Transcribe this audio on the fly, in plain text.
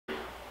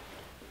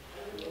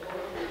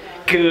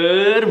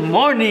Good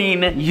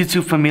morning,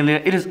 YouTube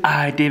familia. It is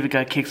I, David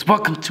Got Kicks.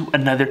 Welcome to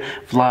another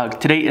vlog.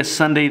 Today is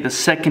Sunday, the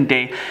second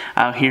day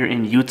out here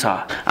in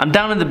Utah. I'm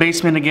down in the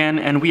basement again,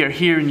 and we are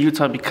here in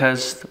Utah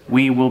because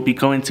we will be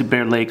going to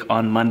Bear Lake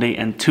on Monday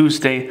and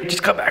Tuesday.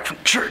 Just got back from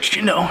church,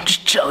 you know,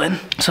 just chilling.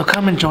 So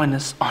come and join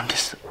us on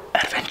this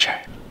adventure.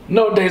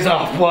 No days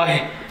off,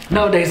 boy.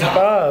 No days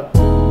off.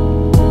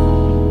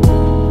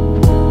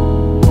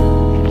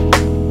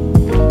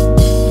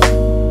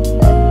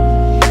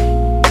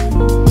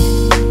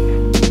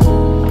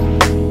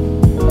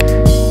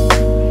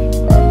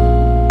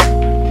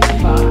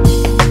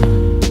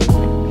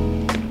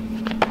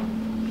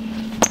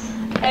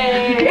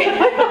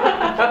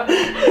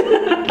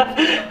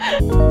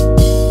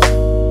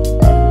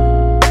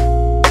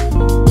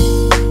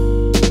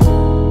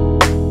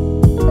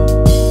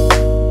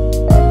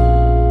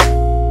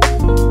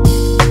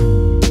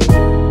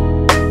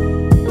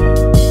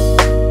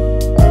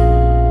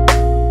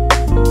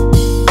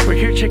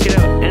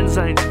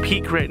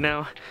 Right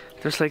now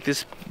there's like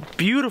this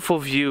beautiful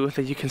view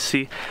that you can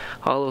see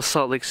all of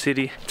Salt Lake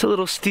City. It's a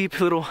little steep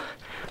little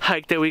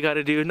hike that we got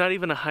to do. Not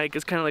even a hike,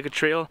 it's kind of like a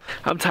trail.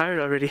 I'm tired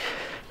already.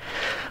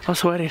 I'm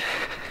sweating.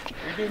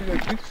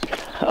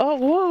 Oh,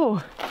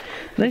 whoa,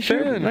 nice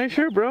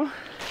shirt, bro.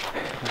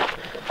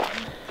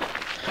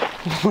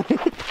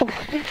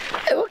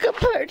 I woke up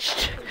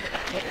parched.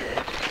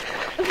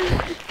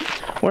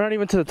 We're not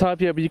even to the top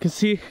yet, but you can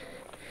see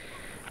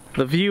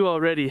the view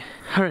already.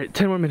 All right,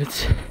 10 more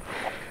minutes.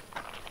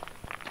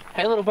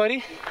 Hey, little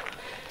buddy,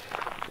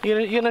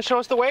 you gonna show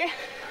us the way?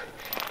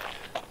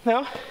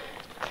 No?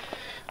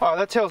 Oh,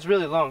 that tail's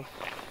really long.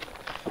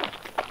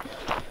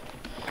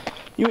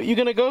 You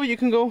gonna go? You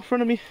can go in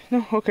front of me.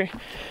 No? Okay.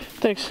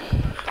 Thanks.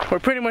 We're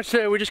pretty much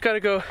there. We just gotta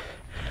go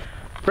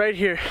right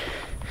here.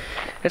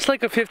 It's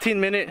like a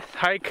 15-minute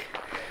hike,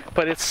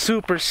 but it's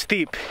super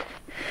steep.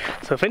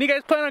 So if any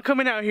guys plan on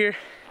coming out here,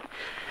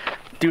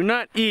 do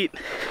not eat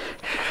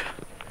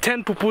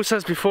 10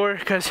 pupusas before,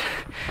 because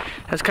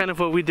that's kind of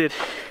what we did.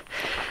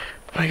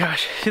 My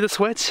gosh, see the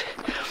sweats?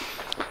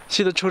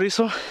 See the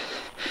chorizo?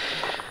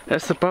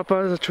 That's the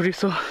papa, the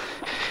chorizo,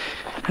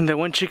 and that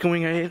one chicken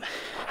wing I ate.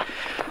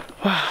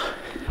 Wow.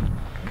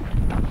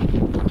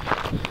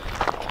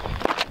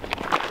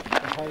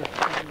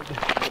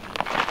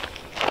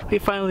 We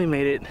finally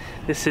made it.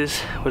 This is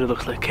what it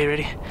looks like. Okay,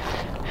 ready?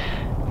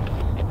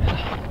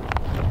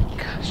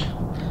 Gosh.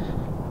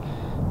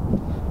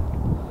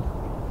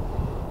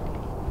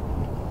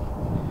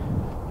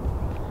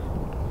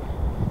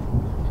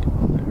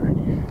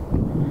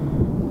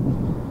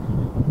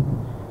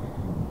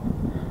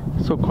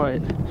 So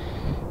quiet.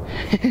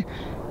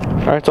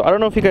 Alright, so I don't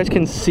know if you guys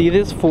can see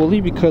this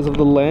fully because of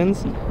the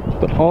lens,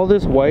 but all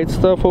this white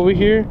stuff over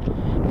here,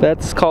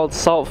 that's called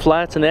Salt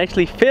Flats, and they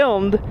actually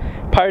filmed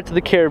Pirates of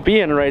the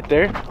Caribbean right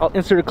there. I'll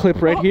insert a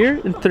clip right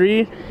here in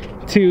 3,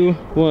 2,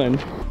 1.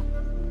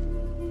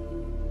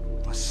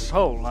 My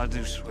soul, I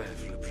do swear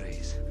for the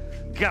breeze.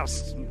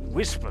 Gusts,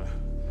 whisper,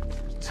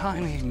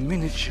 tiny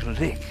miniature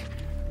lick.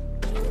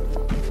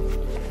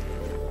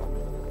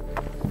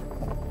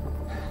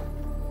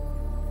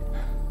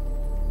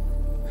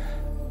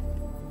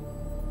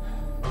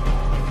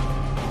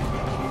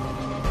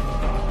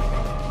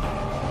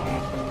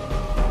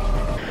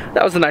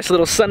 That was a nice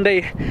little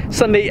Sunday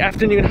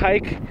afternoon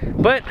hike,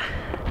 but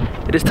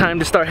it is time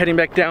to start heading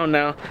back down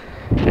now.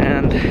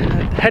 And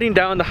heading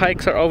down, the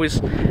hikes are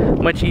always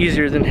much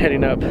easier than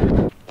heading up.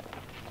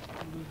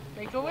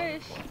 Make a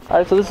wish. All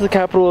right, so this is the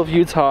capital of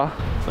Utah.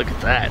 Look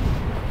at that.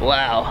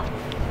 Wow.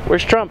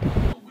 Where's Trump?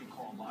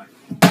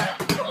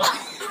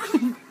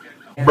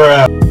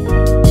 Bruh.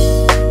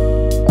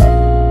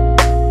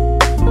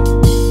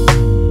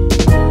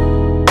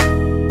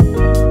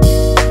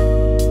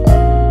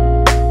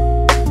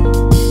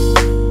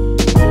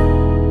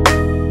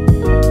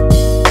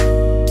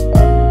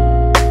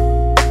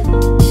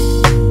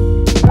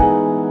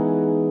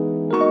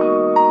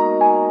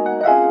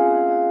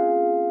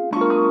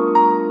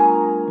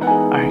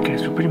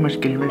 Pretty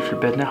much getting ready for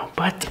bed now,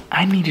 but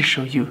I need to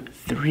show you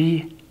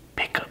 3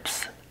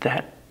 pickups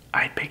that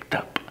I picked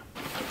up.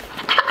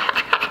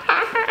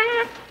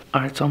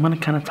 Alright, so I'm gonna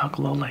kind of talk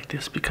low like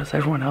this because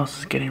everyone else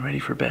is getting ready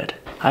for bed.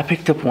 I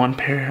picked up 1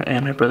 pair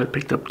and my brother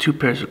picked up 2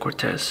 pairs of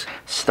Cortez.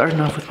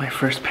 Starting off with my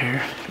first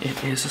pair,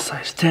 it is a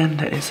size 10.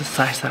 That is the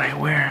size that I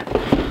wear. Oh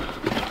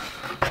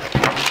my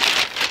gosh.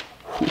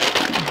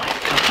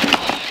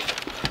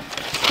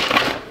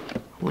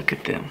 Look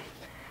at them.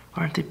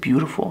 Aren't they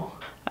beautiful?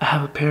 I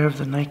have a pair of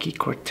the Nike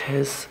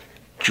Cortez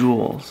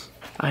Jewels.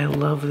 I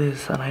love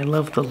this, and I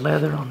love the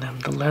leather on them.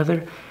 The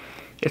leather,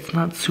 it's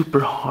not super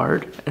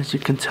hard. As you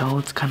can tell,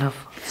 it's kind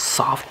of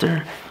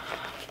softer,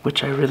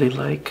 which I really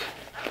like,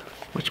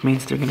 which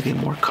means they're gonna be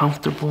more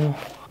comfortable.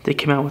 They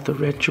came out with a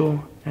red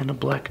jewel and a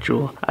black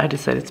jewel. I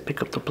decided to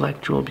pick up the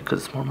black jewel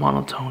because it's more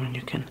monotone and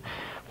you can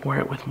wear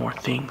it with more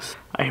things.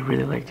 I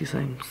really like these.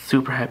 I'm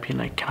super happy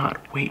and I cannot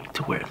wait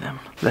to wear them.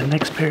 The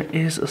next pair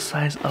is a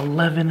size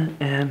 11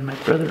 and my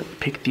brother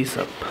picked these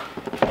up.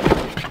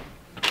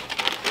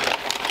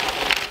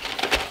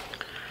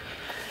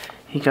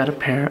 He got a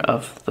pair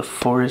of the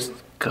Forrest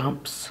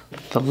Gumps.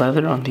 The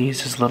leather on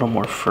these is a little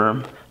more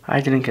firm.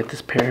 I didn't get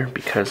this pair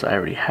because I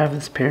already have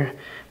this pair.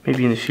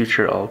 Maybe in the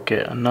future I'll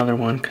get another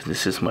one because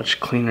this is much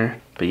cleaner.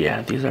 But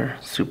yeah, these are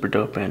super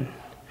dope and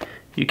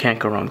you can't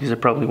go wrong. These are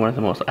probably one of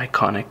the most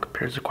iconic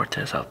pairs of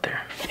Cortez out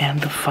there.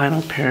 And the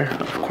final pair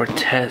of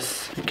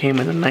Cortez came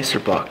in a nicer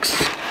box.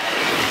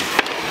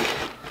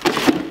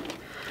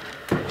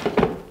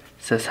 It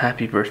says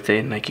happy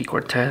birthday Nike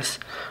Cortez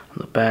on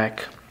the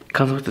back. It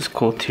comes with this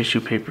cool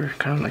tissue paper,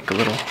 kind of like a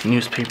little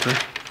newspaper.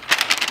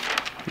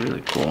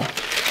 Really cool.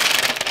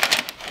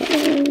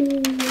 Oh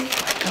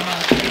my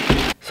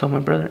god. So my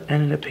brother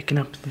ended up picking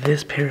up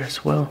this pair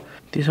as well.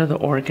 These are the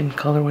Oregon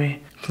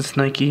colorway. Since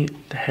Nike,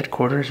 the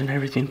headquarters and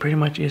everything pretty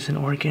much is in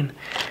Oregon,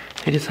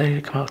 they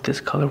decided to come out with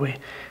this colorway,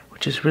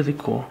 which is really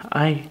cool.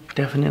 I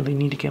definitely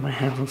need to get my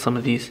hands on some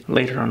of these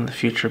later on in the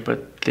future,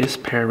 but this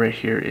pair right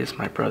here is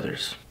my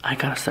brother's. I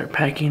gotta start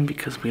packing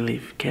because we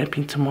leave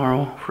camping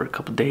tomorrow for a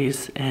couple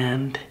days,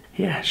 and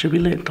yeah, it should be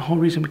lit. The whole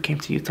reason we came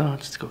to Utah,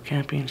 just to go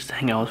camping, just to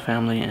hang out with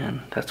family, and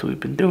that's what we've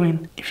been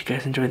doing. If you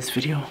guys enjoyed this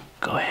video,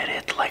 go ahead and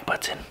hit the like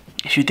button.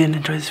 If you didn't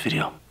enjoy this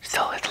video,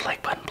 still hit the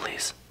like button,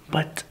 please.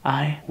 But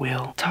I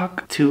will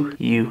talk to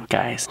you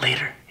guys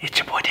later. It's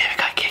your boy David.